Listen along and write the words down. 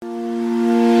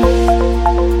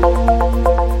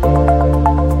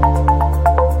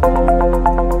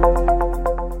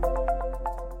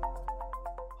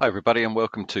everybody, and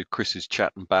welcome to Chris's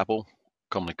Chat and Babble,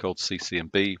 commonly called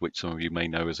CC&B, which some of you may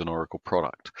know as an Oracle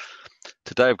product.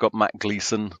 Today I've got Matt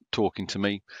Gleeson talking to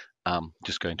me.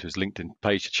 Just going to his LinkedIn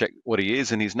page to check what he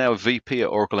is, and he's now a VP at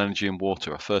Oracle Energy and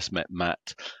Water. I first met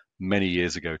Matt many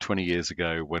years ago, 20 years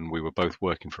ago, when we were both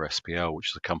working for SPL,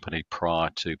 which is a company prior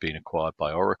to being acquired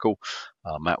by Oracle.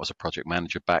 Matt was a project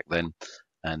manager back then,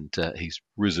 and he's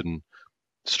risen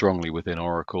strongly within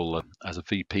Oracle as a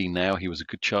VP now. He was a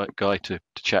good guy to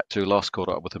chat to. Last caught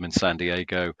up with him in San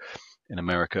Diego in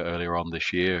America earlier on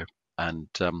this year, and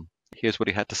here's what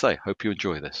he had to say. Hope you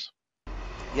enjoy this.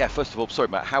 Yeah, first of all, sorry,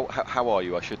 Matt, how are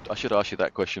you? I should ask you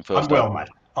that question first. I'm well, mate.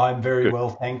 I'm very well,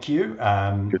 thank you.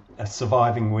 A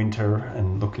surviving winter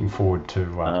and looking forward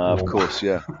to of course,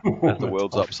 yeah. As the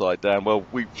world's upside down. Well,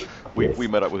 we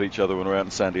met up with each other when we were out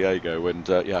in San Diego, and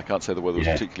I can't say the weather was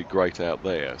particularly great out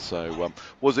there. So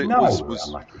was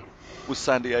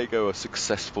San Diego a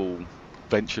successful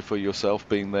venture for yourself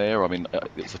being there? I mean,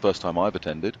 it's the first time I've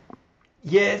attended.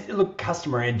 Yeah, look,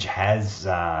 Customer Edge has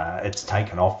it's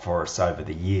taken off for us over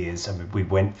the years. I mean, we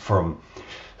went from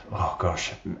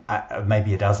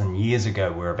maybe a dozen years ago,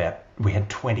 we had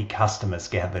 20 customers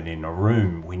gathered in a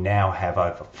room. We now have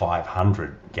over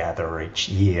 500 gather each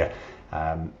year.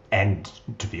 And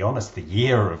to be honest, the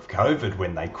year of COVID,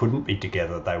 when they couldn't be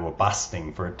together, they were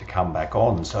busting for it to come back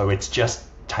on. So it's just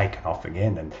taken off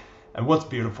again. And what's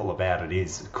beautiful about it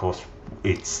is, of course,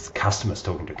 it's customers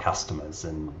talking to customers,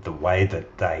 and the way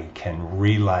that they can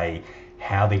relay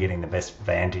how they're getting the best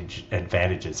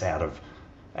advantages out of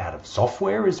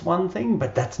software is one thing,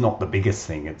 but that's not the biggest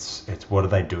thing. It's what are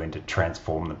they doing to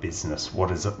transform the business? What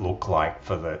does it look like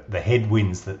for the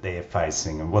headwinds that they're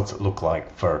facing, and what's it look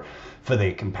like for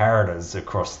their comparators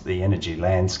across the energy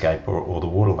landscape or the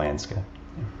water landscape?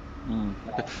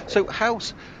 Okay. So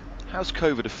how's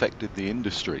COVID affected the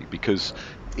industry? Because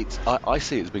I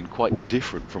see it's been quite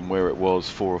different from where it was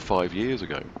 4 or 5 years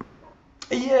ago.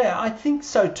 Yeah, I think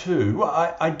so too.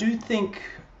 I do think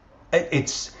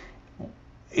it's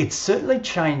certainly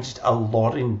changed a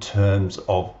lot in terms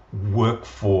of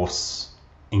workforce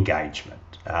engagement.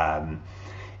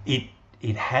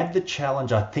 It had the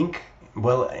challenge, I think,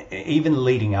 well, even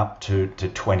leading up to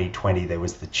 2020, there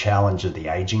was the challenge of the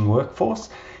aging workforce.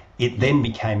 It then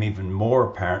became even more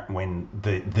apparent when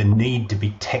the need to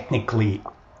be technically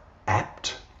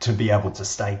apt to be able to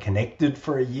stay connected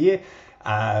for a year.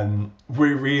 We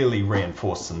really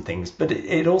reinforced some things, but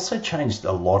it also changed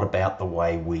a lot about the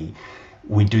way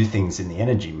we do things in the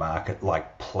energy market,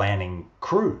 like planning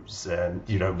crews.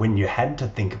 When you had to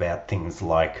think about things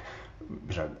like,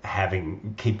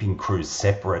 keeping crews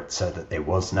separate so that there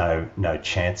was no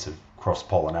chance of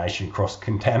cross-pollination,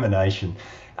 cross-contamination.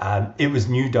 It was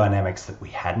new dynamics that we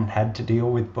hadn't had to deal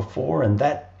with before, and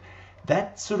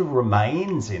that sort of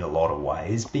remains in a lot of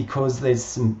ways, because there's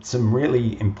some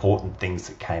really important things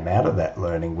that came out of that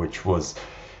learning, which was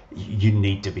you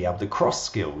need to be able to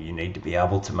cross-skill. You need to be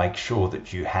able to make sure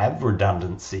that you have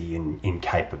redundancy in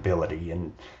capability,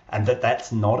 and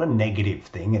that's not a negative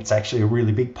thing. It's actually a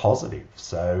really big positive.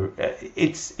 So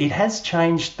it has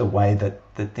changed the way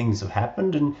that things have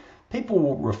happened, and people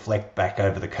will reflect back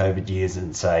over the COVID years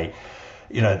and say,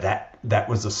 that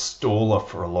was a staller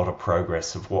for a lot of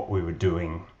progress of what we were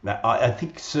doing. Now, I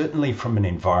think certainly from an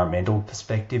environmental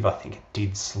perspective, I think it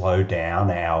did slow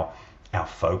down our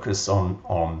focus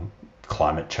on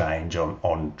climate change,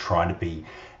 on trying to be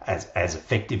as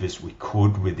effective as we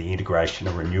could with the integration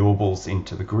of renewables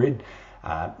into the grid,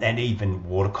 and even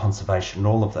water conservation,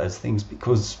 all of those things,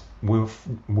 because we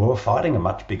were fighting a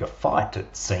much bigger fight,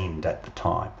 it seemed, at the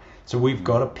time. So we've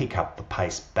got to pick up the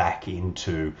pace back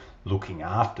into looking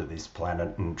after this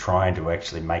planet and trying to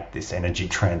actually make this energy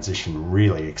transition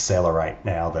really accelerate,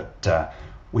 now that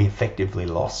we effectively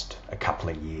lost a couple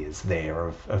of years there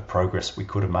of progress we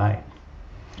could have made.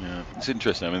 Yeah, it's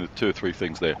interesting. I mean, the 2 or 3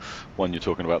 things there. One, you're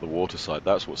talking about the water side.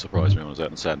 That's what surprised me when I was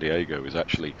out in San Diego, is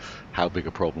actually how big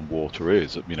a problem water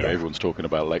is. Everyone's talking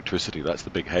about electricity. That's the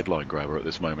big headline grabber at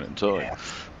this moment in time. Yeah.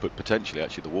 But potentially,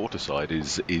 actually, the water side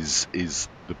is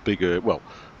the bigger. Well,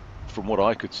 from what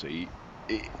I could see,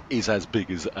 it is as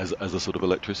big as a sort of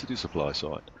electricity supply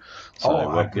side. So,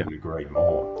 I couldn't agree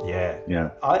more.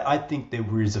 Yeah. I think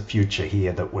there is a future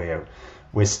here that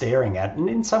we're staring at, and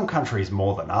in some countries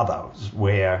more than others,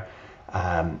 where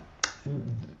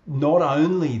not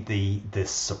only the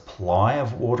supply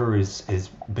of water is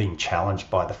being challenged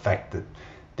by the fact that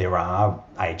there are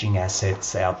aging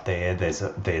assets out there. There's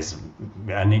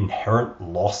an inherent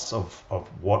loss of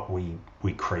what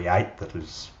we create that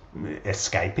is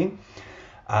escaping.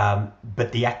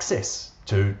 But the access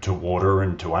to water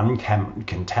and to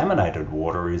uncontaminated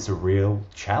water is a real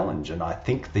challenge. And I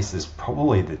think this is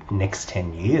probably the next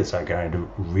 10 years are going to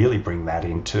really bring that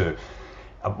into,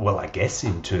 well, I guess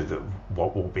into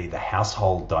what will be the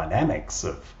household dynamics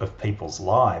of people's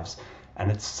lives.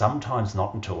 And it's sometimes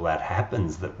not until that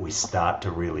happens that we start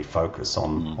to really focus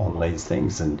on these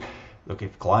things. And look,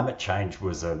 if climate change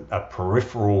was a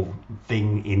peripheral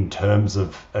thing in terms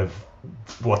of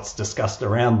what's discussed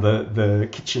around the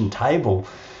kitchen table,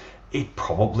 it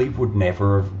probably would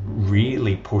never have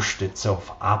really pushed itself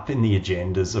up in the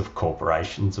agendas of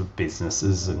corporations, of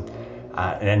businesses, and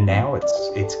now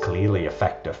it's clearly a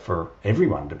factor for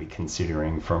everyone to be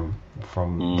considering, from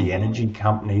the energy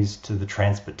companies to the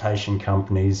transportation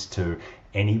companies to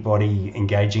anybody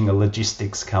engaging a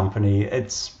logistics company.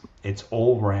 It's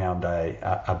all round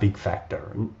a big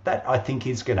factor, and that I think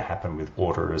is going to happen with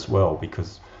water as well,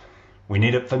 because we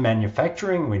need it for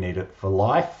manufacturing, we need it for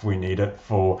life, we need it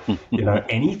for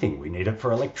anything. We need it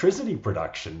for electricity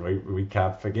production. We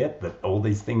can't forget that all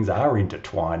these things are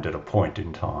intertwined at a point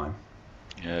in time.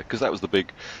 Yeah, because that was one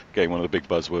of the big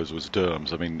buzzwords was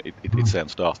DERMS. I mean, it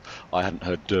sounds daft. I hadn't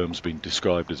heard DERMS being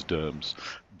described as DERMS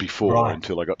before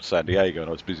until I got to San Diego, and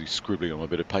I was busy scribbling on my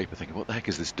bit of paper thinking, what the heck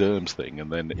is this DERMS thing?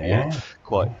 And then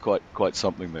quite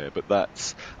something there. But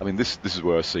this is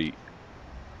where I see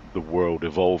the world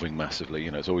evolving massively.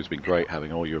 It's always been great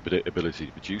having all your ability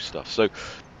to produce stuff. So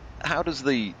how does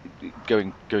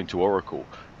going to Oracle,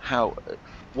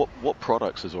 what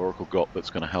products has Oracle got that's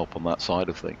going to help on that side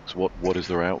of things? What is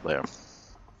there out there?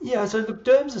 Yeah, so the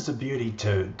DERMS is a beauty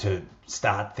to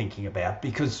start thinking about,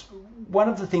 because one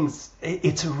of the things,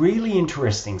 it's a really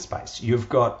interesting space. You've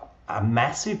got a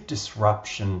massive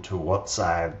disruption to what's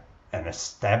an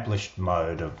established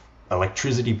mode of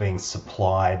electricity being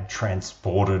supplied,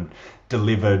 transported,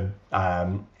 delivered,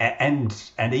 and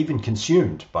even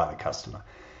consumed by the customer.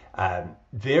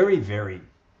 Very, very,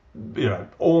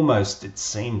 almost it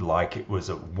seemed like it was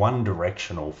a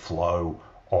one-directional flow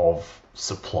of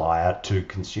supplier to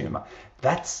consumer.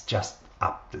 That's just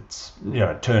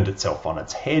turned itself on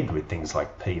its head with things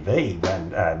like PV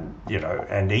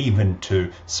and even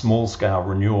to small-scale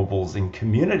renewables in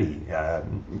community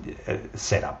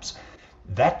setups.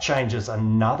 That changes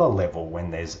another level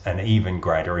when there's an even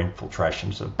greater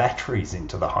infiltration of batteries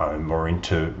into the home or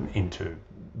into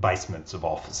basements of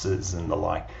offices and the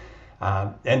like.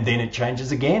 And then it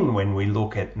changes again when we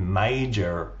look at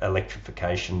major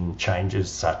electrification changes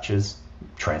such as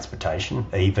transportation,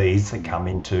 EVs that come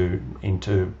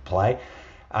into play,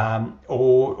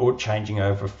 or changing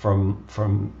over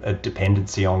from a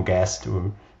dependency on gas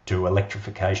to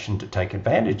electrification to take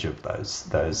advantage of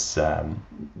those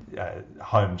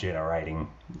home generating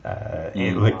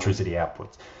electricity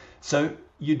outputs. So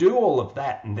you do all of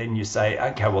that, and then you say,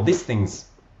 okay, well, this thing's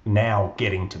now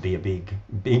getting to be a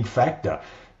big factor.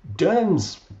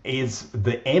 DERMS is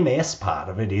the MS part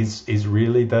of it is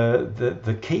really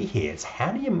the key here. It's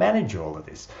how do you manage all of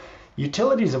this?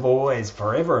 Utilities have always,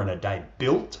 forever and a day,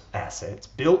 built assets,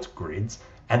 built grids,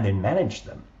 and then managed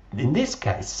them. In this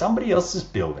case, somebody else is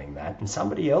building that, and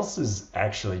somebody else is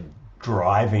actually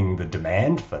driving the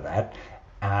demand for that.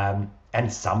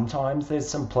 And sometimes there's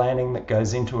some planning that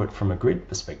goes into it from a grid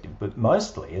perspective, but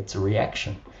mostly it's a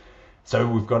reaction. So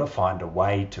we've got to find a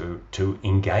way to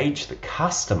engage the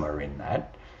customer in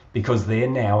that, because they're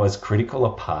now as critical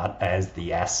a part as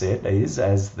the asset is,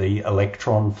 as the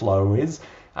electron flow is,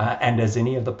 and as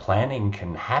any of the planning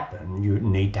can happen. You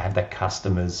need to have that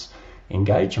customer's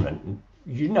engagement.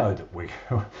 You know that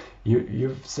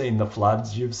you've seen the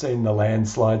floods, you've seen the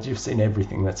landslides, you've seen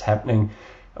everything that's happening.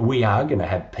 We are going to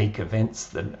have peak events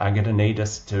that are going to need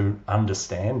us to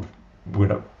understand,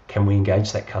 can we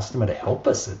engage that customer to help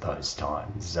us at those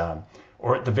times?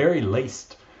 Or at the very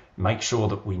least, make sure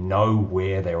that we know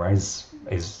where there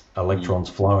is electrons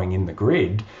flowing in the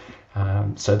grid,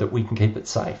 so that we can keep it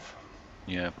safe.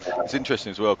 Yeah, it's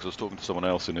interesting as well, because I was talking to someone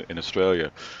else in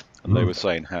Australia, and they were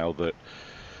saying how that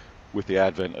with the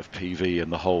advent of PV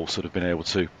and the whole sort of being able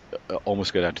to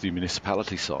almost go down to the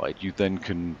municipality side, you then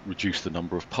can reduce the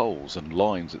number of poles and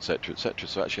lines, etc., etc.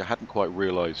 So actually, I hadn't quite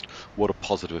realised what a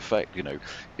positive effect.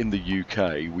 In the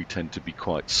UK, we tend to be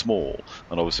quite small,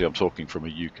 and obviously, I'm talking from a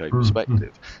UK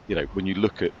perspective. When you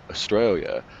look at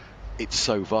Australia, it's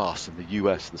so vast, and the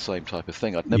US, the same type of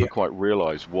thing. I'd never quite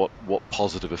realised what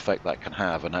positive effect that can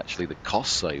have, and actually the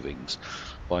cost savings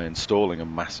by installing a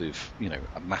massive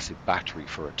battery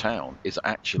for a town is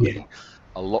actually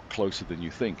a lot closer than you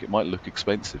think. It might look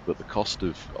expensive, but the cost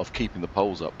of keeping the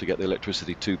poles up to get the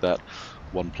electricity to that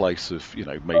one place of,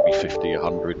 maybe 50,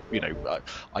 100.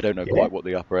 I don't know Yeah. quite what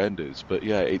the upper end is, but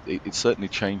yeah, it's certainly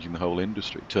changing the whole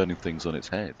industry, turning things on its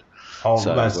head. Oh,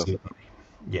 So most certainly.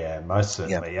 Yeah, most yeah.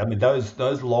 certainly. I mean,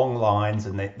 those long lines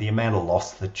and the amount of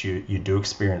loss that you do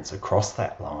experience across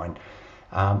that line.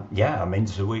 Yeah, I mean,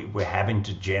 so we're having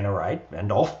to generate,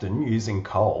 and often using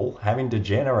coal, having to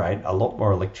generate a lot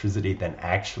more electricity than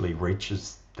actually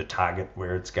reaches the target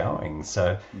where it's going.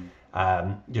 So,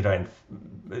 Mm.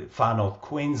 in far north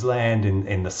Queensland,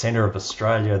 in the centre of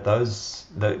Australia,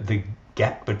 the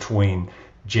gap between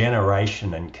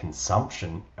generation and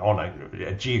consumption on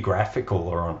a geographical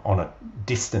or on a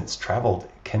distance travelled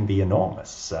can be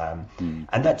enormous, Mm.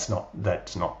 and that's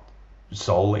not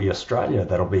solely Australia.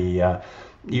 That'll be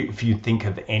if you think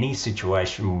of any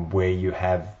situation where you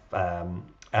have an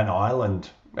island,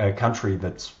 a country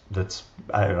that's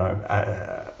I don't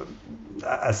know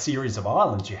a series of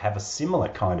islands, you have a similar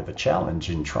kind of a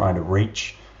challenge in trying to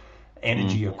reach Mm.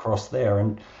 energy across there.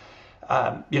 And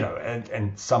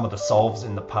and some of the solves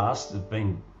in the past have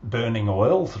been burning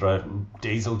oil through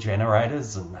diesel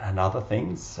generators and other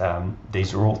things.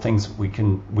 These are all things that we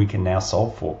can now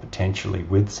solve for potentially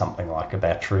with something like a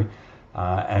battery,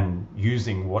 and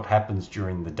using what happens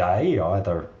during the day,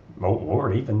 either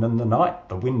or even in the night.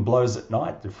 The wind blows at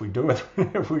night. If we do it,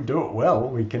 if we do it well,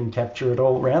 we can capture it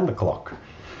all around the clock.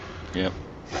 Yeah.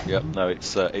 Yeah, no,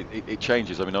 it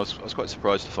changes. I mean, I was quite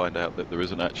surprised to find out that there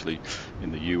isn't actually,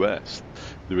 in the US,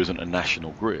 there isn't a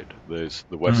national grid. There's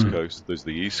the West Mm. Coast, there's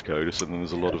the East Coast, and then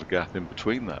there's a lot of gap in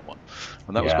between that one.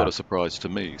 And that was quite Yeah, a surprise to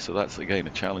me. So that's again a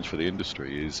challenge for the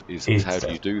industry is how it's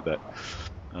do you do that?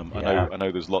 yeah. I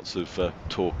know there's lots of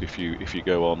talk if you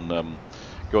go on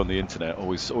the internet,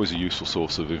 always a useful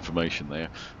source of information there.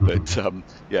 But Mhm.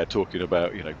 yeah, talking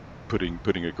about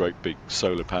putting a great big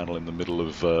solar panel in the middle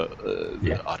of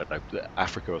Yeah, I don't know,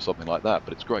 Africa or something like that.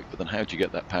 But it's great. But then how do you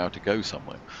get that power to go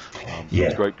somewhere? It's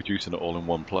yeah, great producing it all in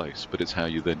one place, but it's how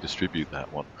you then distribute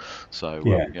that one. So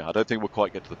yeah. yeah, I don't think we'll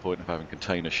quite get to the point of having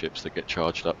container ships that get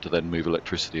charged up to then move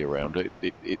electricity around.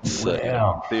 It's in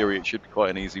Well, theory it should be quite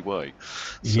an easy way.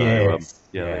 So yes,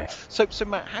 yeah, yeah. so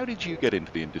Matt, how did you get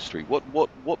into the industry? What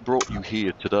brought you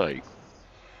here today?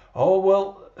 Oh,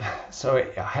 well, so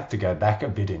I have to go back a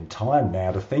bit in time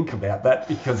now to think about that,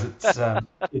 because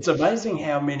it's amazing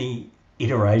how many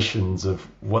iterations of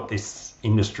what this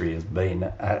industry has been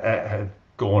have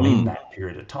gone in Mm, that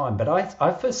period of time. But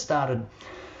I first started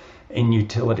in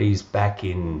utilities back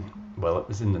in, well, it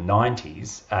was in the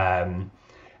 90s.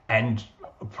 And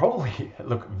probably,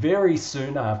 look, very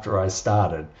soon after I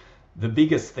started, the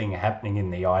biggest thing happening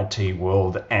in the IT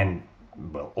world and,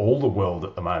 well, all the world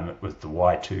at the moment was the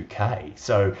Y2K.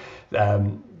 So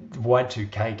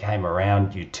Y2K came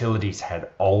around, utilities had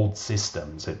old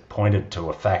systems. It pointed to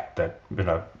a fact that,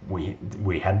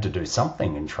 we had to do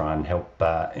something and try and help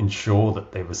ensure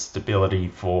that there was stability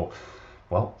for,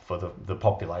 well, for the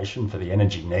population, for the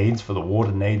energy needs, for the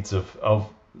water needs of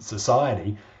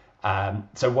society.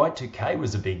 So Y2K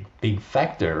was a big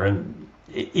factor, and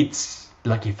it's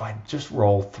like, if I just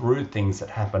roll through things that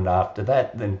happened after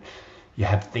that, then you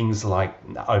have things like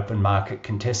open market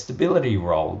contestability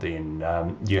rolled in.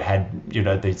 You had,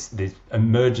 this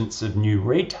emergence of new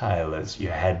retailers. You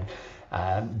had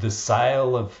the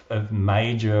sale of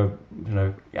major,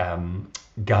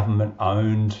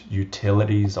 government-owned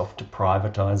utilities off to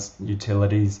privatized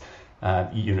utilities.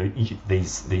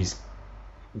 These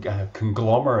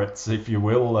conglomerates, if you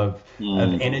will, of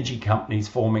mm, energy companies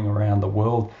forming around the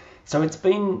world. So it's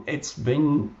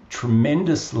been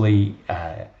tremendously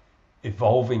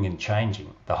evolving and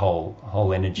changing the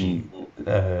whole energy,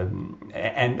 mm.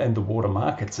 and the water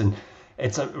markets, and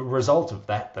it's a result of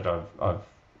that I've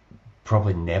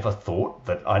probably never thought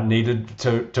that I needed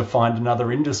to find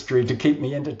another industry to keep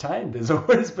me entertained. There's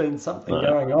always been something No.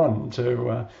 going on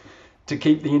to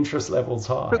keep the interest levels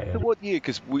So high. what year?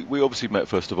 Because we obviously met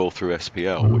first of all through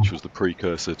SPL, Mm. which was the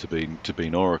precursor to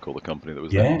being Oracle, the company that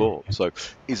was then Yeah. bought. So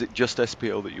is it just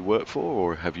SPL that you work for,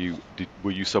 or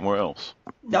were you somewhere else?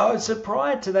 No, so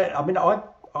prior to that, I mean, I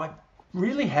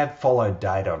really have followed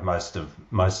data most of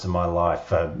my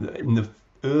life. In the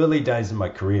early days of my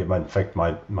career, in fact,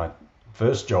 my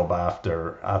first job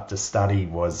after study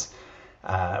was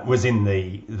in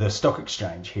the stock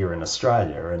exchange here in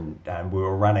Australia, and we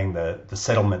were running the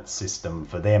settlement system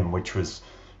for them, which was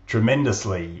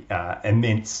tremendously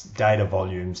immense data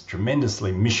volumes,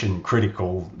 tremendously mission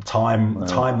critical, Wow.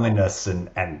 timeliness,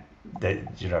 and that,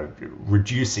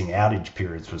 reducing outage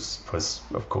periods was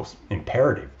of course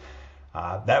imperative.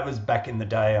 That was back in the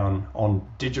day on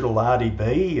digital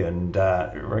RDB and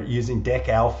using DEC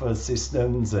Alpha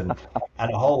systems and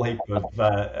a whole heap of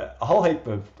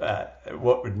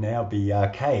what would now be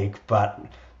archaic, but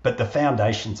the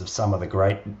foundations of some of the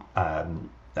great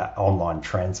online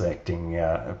transacting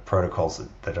protocols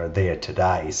that are there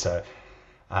today. So.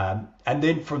 And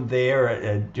then from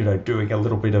there, doing a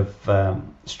little bit of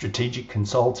strategic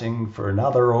consulting for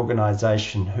another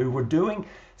organization who were doing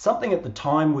something at the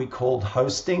time we called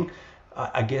hosting.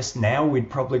 I guess now we'd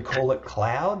probably call it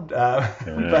cloud.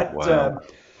 But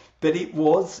it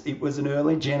was an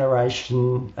early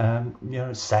generation,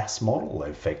 SaaS model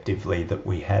effectively that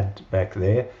we had back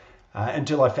there.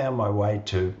 Until I found my way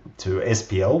to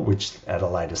SPL, which at a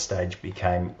later stage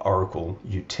became Oracle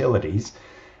Utilities.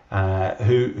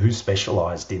 Who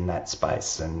specialised in that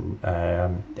space, and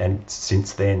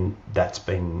since then that's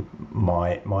been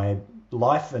my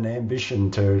life and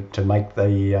ambition to make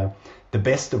the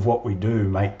best of what we do,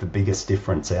 make the biggest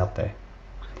difference out there.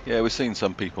 Yeah, we're seeing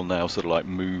some people now sort of like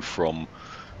move from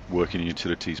working in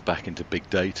utilities back into big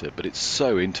data, but it's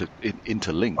so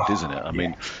interlinked, isn't it? I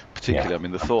mean, particularly, I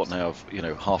mean, the thought now of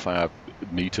half-hour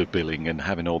meter billing and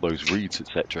having all those reads,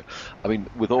 etc. I mean,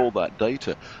 with all that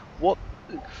data,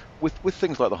 with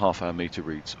things like the half-hour meter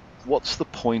reads, what's the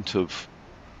point of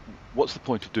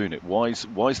doing it? Why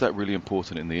is that really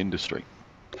important in the industry?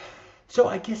 So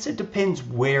I guess it depends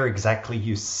where exactly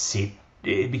you sit,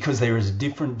 because there is a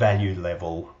different value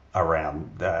level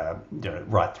around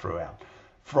right throughout.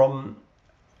 From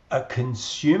a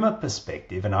consumer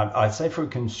perspective, and I say for a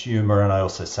consumer, and I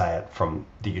also say it from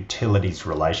the utilities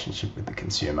relationship with the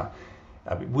consumer.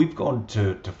 We've gone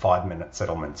to 5-minute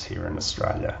settlements here in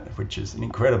Australia, which is an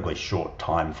incredibly short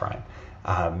time frame.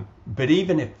 But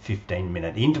even at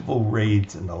 15-minute interval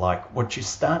reads and the like, what you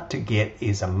start to get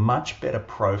is a much better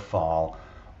profile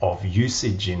of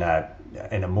usage in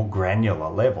a more granular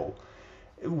level.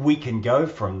 We can go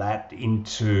from that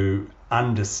into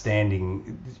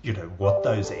understanding, what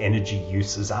those energy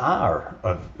uses are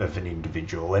of an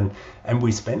individual. And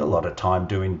we spend a lot of time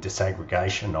doing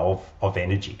disaggregation of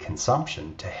energy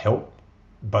consumption to help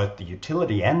both the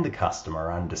utility and the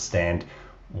customer understand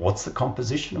what's the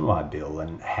composition of my bill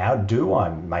and how do I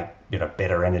make,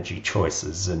 better energy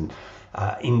choices. And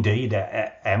indeed,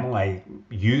 am I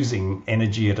using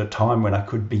energy at a time when I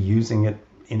could be using it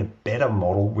in a better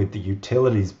model with the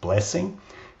utilities' blessing?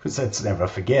 Because let's never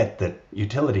forget that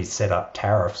utilities set up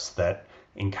tariffs that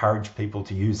encourage people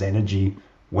to use energy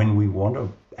when we want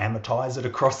to amortize it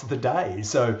across the day.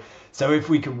 So if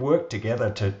we can work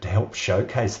together to help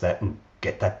showcase that and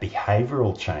get that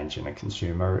behavioural change in a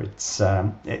consumer, it's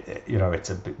a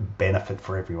benefit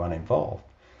for everyone involved.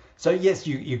 So yes,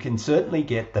 you can certainly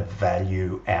get the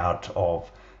value out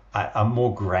of a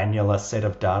more granular set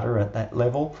of data at that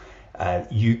level.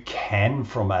 You can,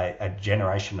 from a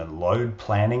generation and load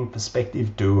planning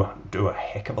perspective, do a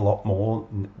heck of a lot more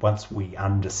once we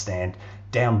understand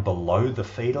down below the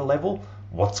feeder level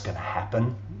what's going to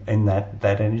happen in that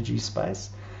energy space.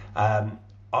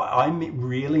 I'm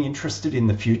really interested in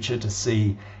the future to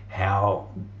see how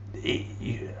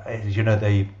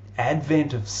the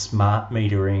advent of smart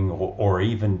metering or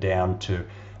even down to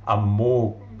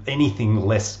anything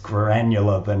less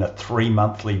granular than a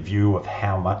 3-monthly view of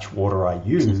how much water I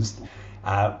used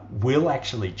will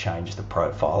actually change the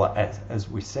profile. As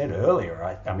we said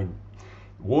earlier, I mean,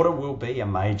 water will be a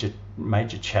major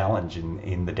challenge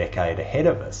in the decade ahead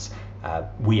of us.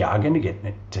 We are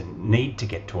going to need to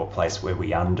get to a place where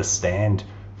we understand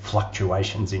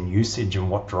fluctuations in usage and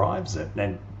what drives it,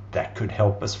 and that could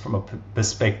help us from a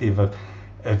perspective of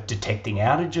detecting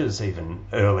outages even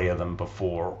earlier than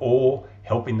before, or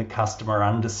helping the customer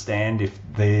understand if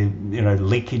the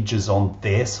leakage is on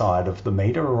their side of the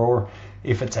meter or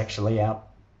if it's actually out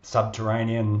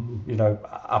subterranean,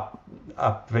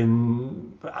 up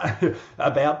in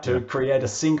about to create a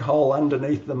sinkhole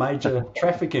underneath the major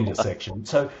traffic intersection.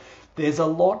 So there's a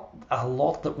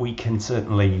lot that we can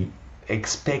certainly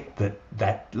expect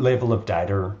that level of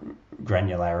data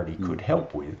granularity could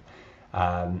help with.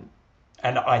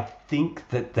 And I think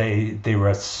that there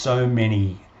are so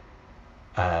many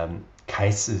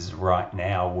cases right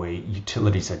now where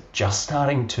utilities are just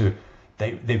starting to,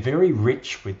 they're very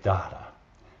rich with data,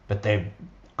 but they're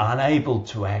unable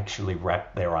to actually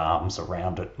wrap their arms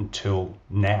around it until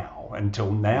now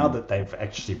that they've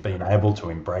actually been able to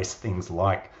embrace things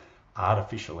like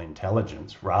artificial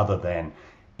intelligence rather than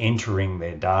entering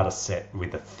their data set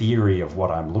with a theory of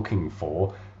what I'm looking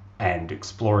for and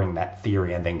exploring that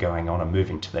theory and then going on and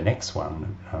moving to the next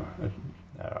one,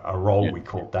 a role we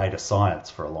called data science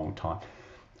for a long time.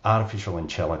 artificial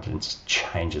intelligence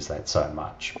changes that so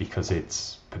much because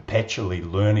it's perpetually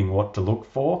learning what to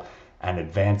look for and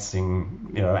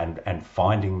advancing, and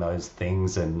finding those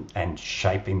things and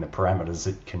shaping the parameters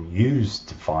it can use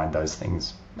to find those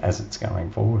things as it's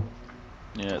going forward.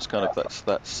 Yeah, it's kind of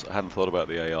that's I hadn't thought about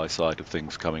the AI side of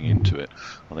things coming into it.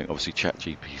 I think obviously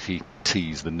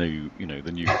ChatGPT's the new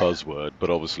buzzword, but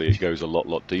obviously it goes a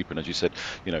lot deeper. And as you said,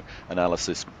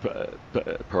 analysis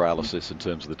paralysis in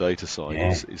terms of the data side Yeah,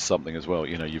 is something as well.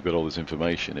 You've got all this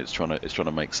information. It's trying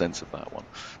to make sense of that one.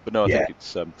 But no, I yeah. think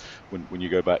it's when you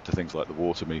go back to things like the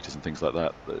water meters and things like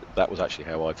that, that was actually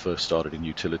how I first started in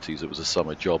utilities. It was a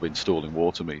summer job installing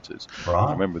water meters. And I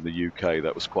Right. remember in the UK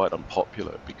that was quite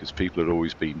unpopular because people had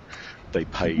always been, they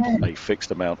paid a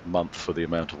fixed amount a month for the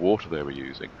amount of water they were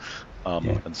using.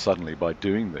 Yeah. And suddenly by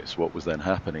doing this, what was then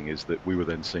happening is that we were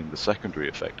then seeing the secondary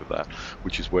effect of that,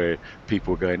 which is where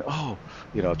people were going, oh,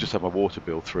 I've just had my water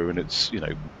bill through and it's,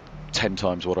 10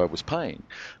 times what I was paying.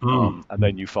 Mm. And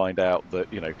then you find out that,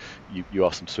 you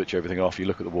ask them to switch everything off, you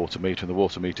look at the water meter and the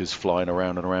water meter's flying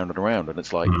around and around and around. And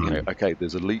it's like, Mm. okay,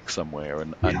 there's a leak somewhere.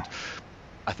 Yeah. And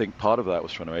I think part of that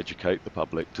was trying to educate the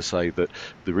public to say that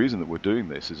the reason that we're doing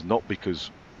this is not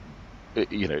because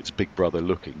it's Big Brother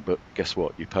looking, but guess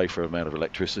what? You pay for the amount of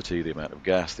electricity, the amount of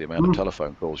gas, the amount of Mm.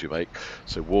 telephone calls you make.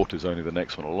 So water's only the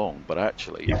next one along. But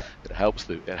actually, Yeah. it helps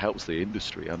the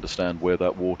industry understand where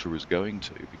that water is going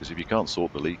to. Because if you can't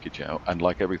sort the leakage out, and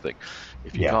like everything,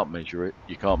 if you Yeah. can't measure it,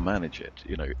 you can't manage it.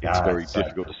 It's Yeah. very So,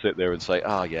 difficult to sit there and say,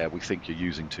 yeah, we think you're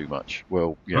using too much.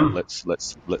 Well, yeah, mm.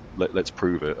 let's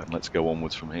prove it and let's go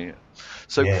onwards from here.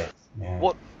 So, Yeah. Yeah.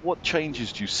 what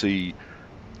changes do you see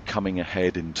coming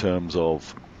ahead in terms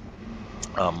of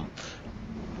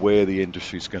where the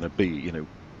industry is going to be?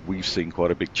 We've seen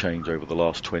quite a big change over the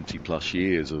last 20 plus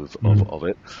years of Mm.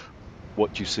 it.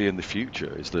 What do you see in the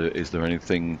future? Is there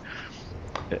anything?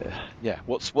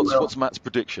 What's Well, Matt's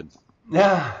prediction?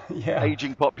 yeah. Yeah.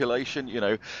 Aging population,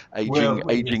 Well,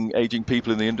 aging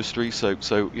people in the industry. So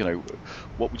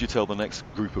what would you tell the next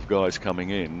group of guys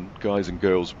coming in, guys and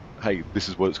girls? Hey, this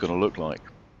is what it's going to look like.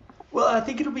 Well, I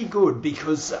think it'll be good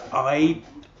because I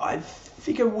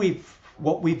figure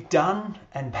what we've done,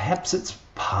 and perhaps it's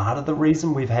part of the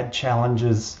reason we've had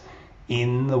challenges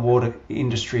in the water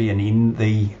industry and in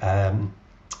the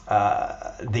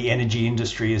energy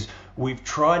industry, is we've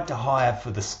tried to hire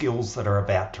for the skills that are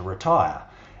about to retire.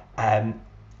 Um,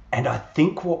 and I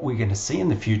think what we're going to see in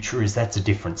the future is that's a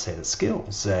different set of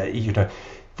skills.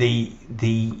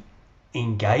 The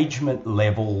engagement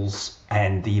levels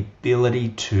and the ability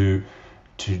to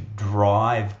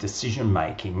drive decision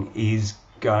making is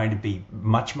going to be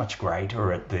much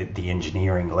greater at the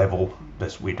engineering level,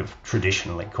 as we'd have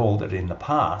traditionally called it in the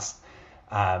past.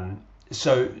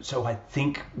 So I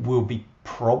think we'll be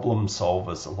problem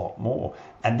solvers a lot more,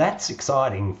 and that's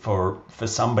exciting for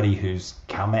somebody who's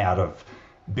come out of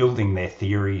building their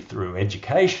theory through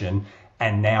education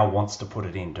and now wants to put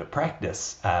it into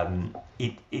practice.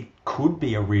 It could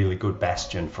be a really good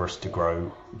bastion for us to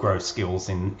grow skills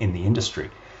in the industry.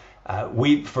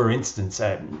 For instance,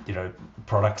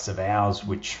 products of ours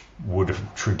which would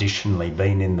have traditionally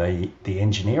been in the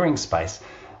engineering space,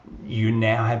 you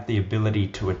now have the ability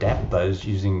to adapt those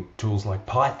using tools like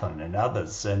Python and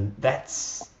others, and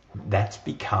that's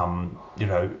become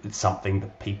something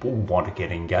that people want to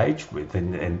get engaged with,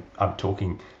 and I'm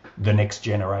talking the next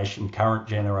generation, current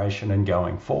generation, and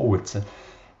going forwards.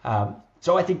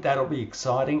 So I think that'll be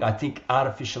exciting. I think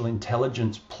artificial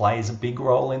intelligence plays a big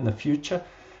role in the future,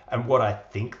 and what I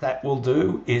think that will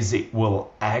do is it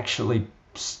will actually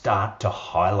start to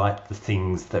highlight the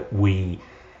things that we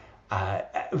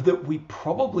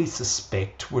probably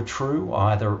suspect were true,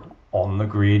 either on the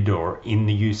grid or in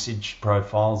the usage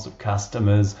profiles of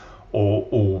customers,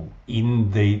 or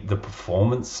in the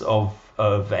performance of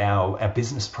our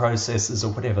business processes,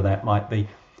 or whatever that might be.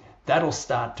 That'll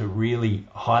start to really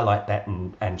highlight that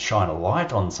and shine a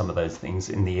light on some of those things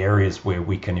in the areas where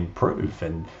we can improve.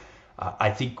 And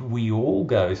I think we all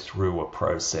go through a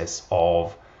process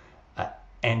of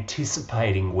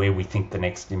anticipating where we think the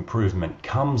next improvement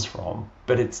comes from,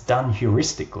 but it's done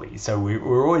heuristically. So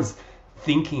we're always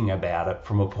thinking about it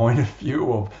from a point of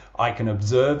view of, I can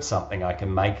observe something, I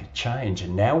can make a change.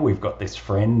 And now we've got this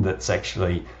friend that's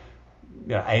actually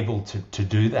able to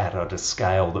do that at a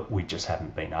scale that we just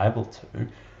haven't been able to,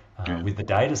 with the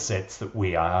data sets that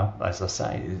we are, as I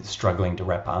say, struggling to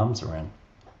wrap arms around.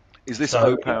 Is this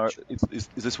So, O-Power? Is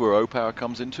this where O-Power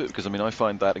comes into it? Because I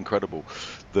find that incredible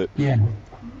that yeah.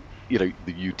 the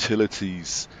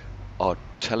utilities are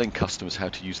telling customers how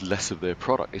to use less of their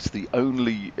product. It's the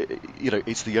only,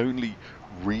 it's the only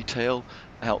retail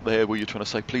out there where you're trying to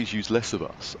say, please use less of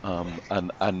us,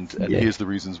 and Yeah. here's the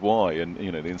reasons why, and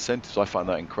the incentives. I find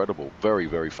that incredible, very,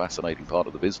 very fascinating part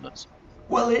of the business.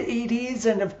 Well, it is,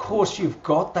 and of course, you've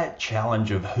got that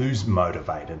challenge of who's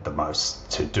motivated the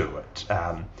most to do it.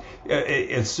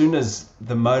 As soon as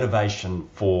the motivation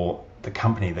for the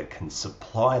company that can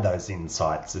supply those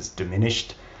insights is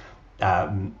diminished,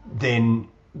 then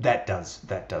that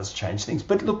does change things.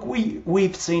 But look,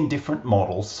 we've seen different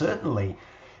models. Certainly,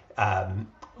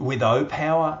 with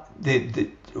O-Power,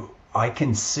 I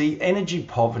can see energy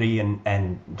poverty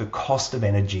and the cost of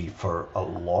energy for a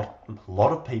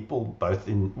lot of people, both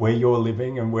in where you're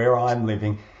living and where I'm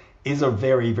living, is a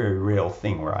very, very real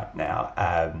thing right now.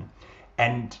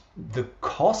 And the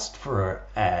cost for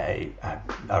a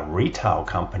retail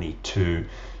company to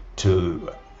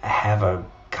have a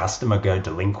customer go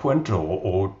delinquent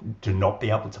or to not be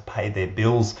able to pay their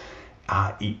bills,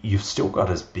 you've still got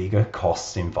as bigger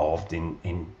costs involved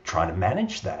in trying to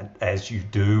manage that as you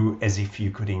do as if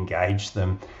you could engage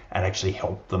them and actually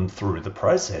help them through the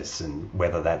process, and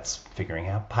whether that's figuring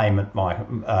out payment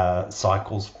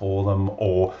cycles for them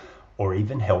or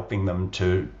even helping them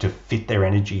to fit their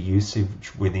energy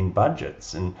usage within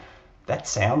budgets. And that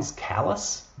sounds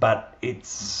callous, but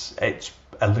it's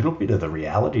a little bit of the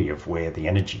reality of where the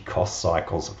energy cost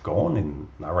cycles have gone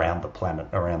around the planet,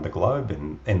 around the globe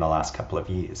in the last couple of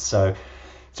years. So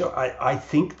I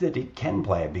think that it can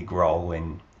play a big role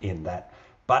in that.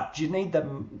 But you need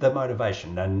the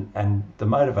motivation, and the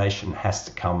motivation has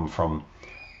to come from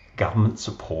government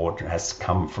support. It has to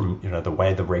come from the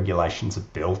way the regulations are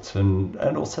built, and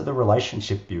also the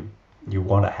relationship you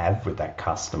want to have with that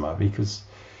customer. Because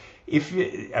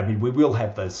we will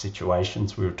have those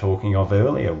situations we were talking of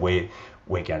earlier where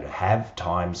we're going to have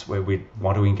times where we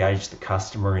want to engage the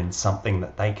customer in something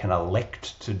that they can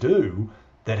elect to do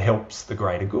that helps the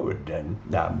greater good. And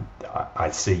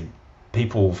I see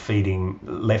people feeding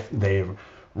their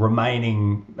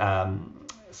remaining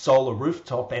solar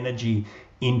rooftop energy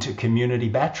into community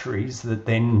batteries that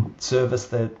then service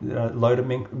the low to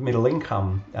middle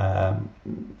income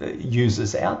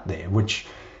users out there, which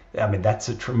that's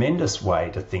a tremendous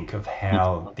way to think of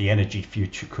how the energy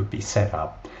future could be set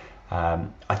up.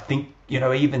 I think,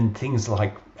 even things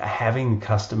like having a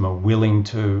customer willing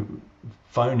to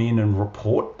phone in and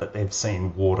report that they've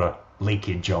seen water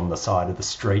leakage on the side of the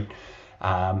street,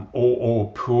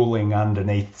 or pooling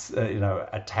underneath,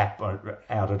 a tap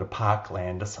out at a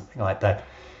parkland or something like that.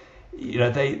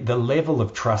 The level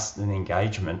of trust and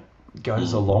engagement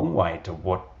goes a long way to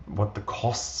what the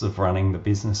costs of running the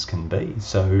business can be.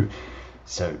 So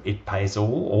it pays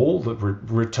all the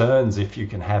returns if you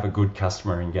can have a good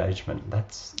customer engagement.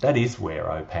 That is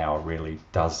where O-Power really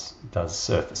does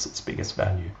surface its biggest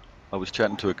value. I was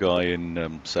chatting to a guy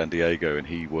in San Diego, and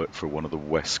he worked for one of the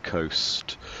West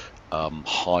Coast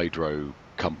hydro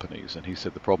companies, and he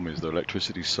said the problem is the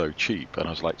electricity is so cheap. And I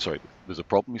was like, sorry, there's a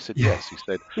problem? He said, yes. He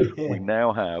said, we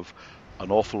now have an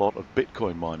awful lot of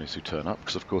Bitcoin miners who turn up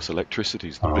because, of course, electricity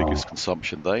is the biggest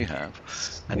consumption they have.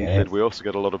 And he said, we also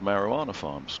get a lot of marijuana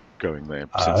farms going there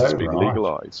since it's been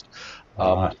legalized.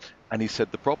 And he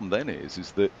said the problem then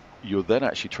is that you're then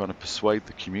actually trying to persuade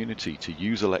the community to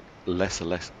use less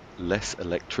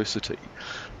electricity.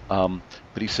 But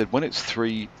he said when it's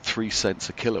 3 cents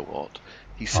a kilowatt,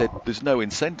 he said there's no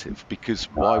incentive, because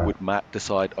why would Matt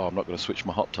decide, I'm not going to switch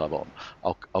my hot tub on,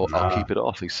 I'll keep it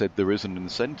off? He said there is an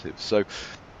incentive. So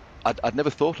I'd never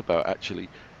thought about, actually,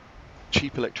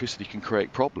 cheap electricity can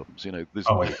create problems. There's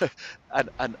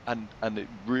and it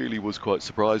really was quite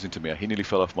surprising to me. He nearly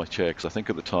fell off my chair, because I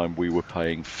think at the time we were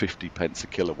paying 50 pence a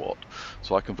kilowatt.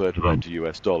 So I converted that to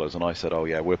US dollars, and I said, oh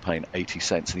yeah, we're paying 80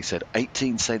 cents. And he said,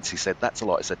 18 cents? He said, that's a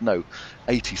lot. I said, no,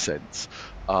 80 cents.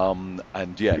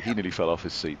 And yeah, he nearly fell off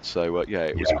his seat. So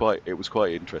it was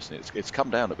quite interesting. It's come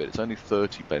down a bit. It's only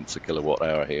 30 pence a kilowatt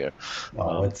hour here.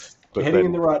 It's heading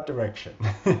in the right direction.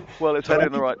 Well, it's heading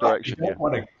in the right direction. You don't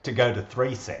want to go to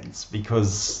 3 cents,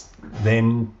 because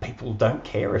then people don't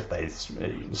care if they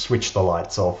switch the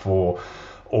lights off or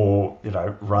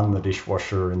run the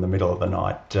dishwasher in the middle of the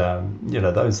night.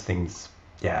 Those things.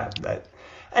 Yeah.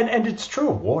 And it's true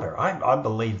of water. I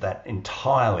believe that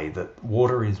entirely, that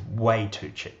water is way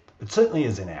too cheap. It certainly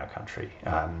is in our country.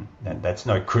 And that's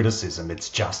no criticism. It's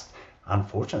just,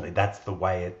 unfortunately, that's the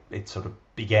way it sort of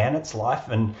began its life.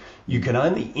 And you can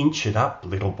only inch it up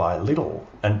little by little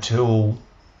until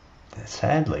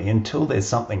there's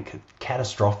something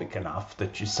catastrophic enough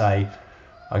that you say,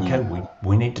 okay,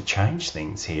 we need to change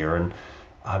things here. And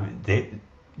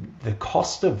the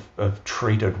cost of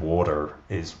treated water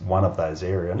is one of those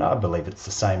areas, and I believe it's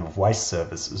the same of waste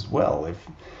service as well.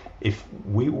 If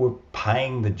we were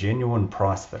paying the genuine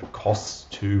price that it costs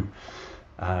to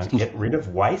get rid of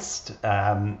waste,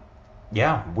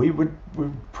 we would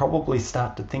probably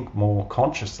start to think more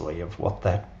consciously of what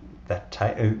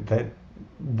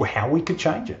how we could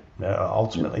change it.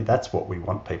 Ultimately, that's what we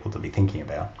want people to be thinking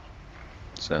about.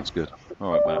 Sounds good.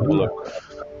 All right, Matt. Well, look,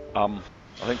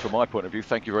 I think from my point of view,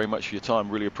 thank you very much for your time.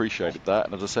 Really appreciated that.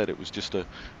 And as I said, it was just a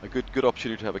good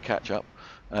opportunity to have a catch up.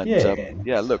 And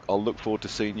look, I'll look forward to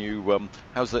seeing you.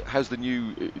 How's the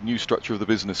new structure of the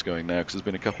business going now? Because there's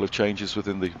been a couple of changes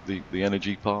within the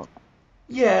energy part.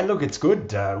 Yeah, look, it's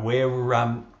good.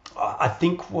 I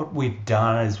think what we've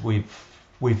done is we've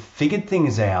figured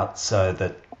things out so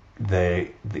that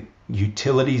the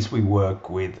utilities we work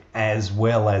with, as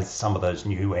well as some of those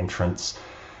new entrants,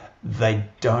 they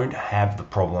don't have the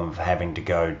problem of having to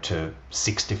go to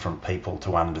 6 different people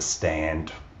to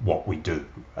understand what we do.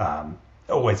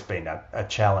 Always been a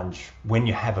challenge when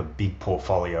you have a big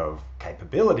portfolio of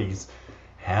capabilities.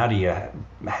 How do you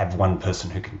have one person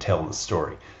who can tell the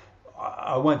story?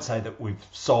 I won't say that we've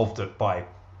solved it by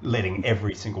letting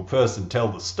every single person tell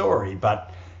the story,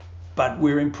 but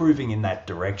we're improving in that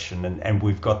direction, and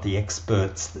we've got the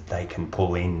experts that they can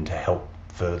pull in to help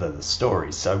further the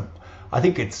story. So I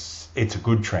think it's a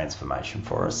good transformation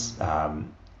for us,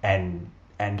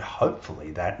 and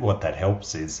hopefully what that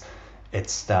helps is it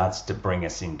starts to bring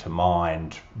us into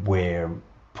mind where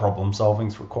problem solving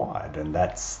is required, and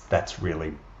that's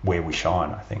really where we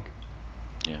shine, I think.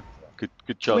 Yeah.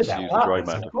 Good chance to use the grey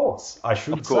matter. Of course, I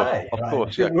should say. Of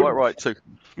course, yeah, quite right too.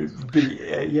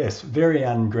 Yes, very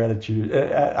unrealistic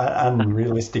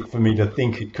for me to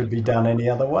think it could be done any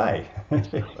other way.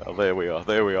 Well, there we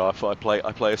are. I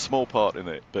play a small part in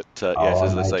it, but yes,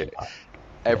 as I say,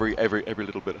 every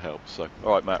little bit helps. So,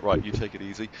 all right, Matt. Right, you take it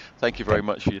easy. Thank you very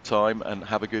much for your time, and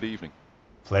have a good evening.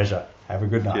 Pleasure. Have a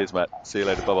good night. Cheers, Matt. See you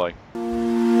later. Bye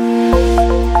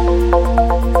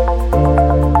bye.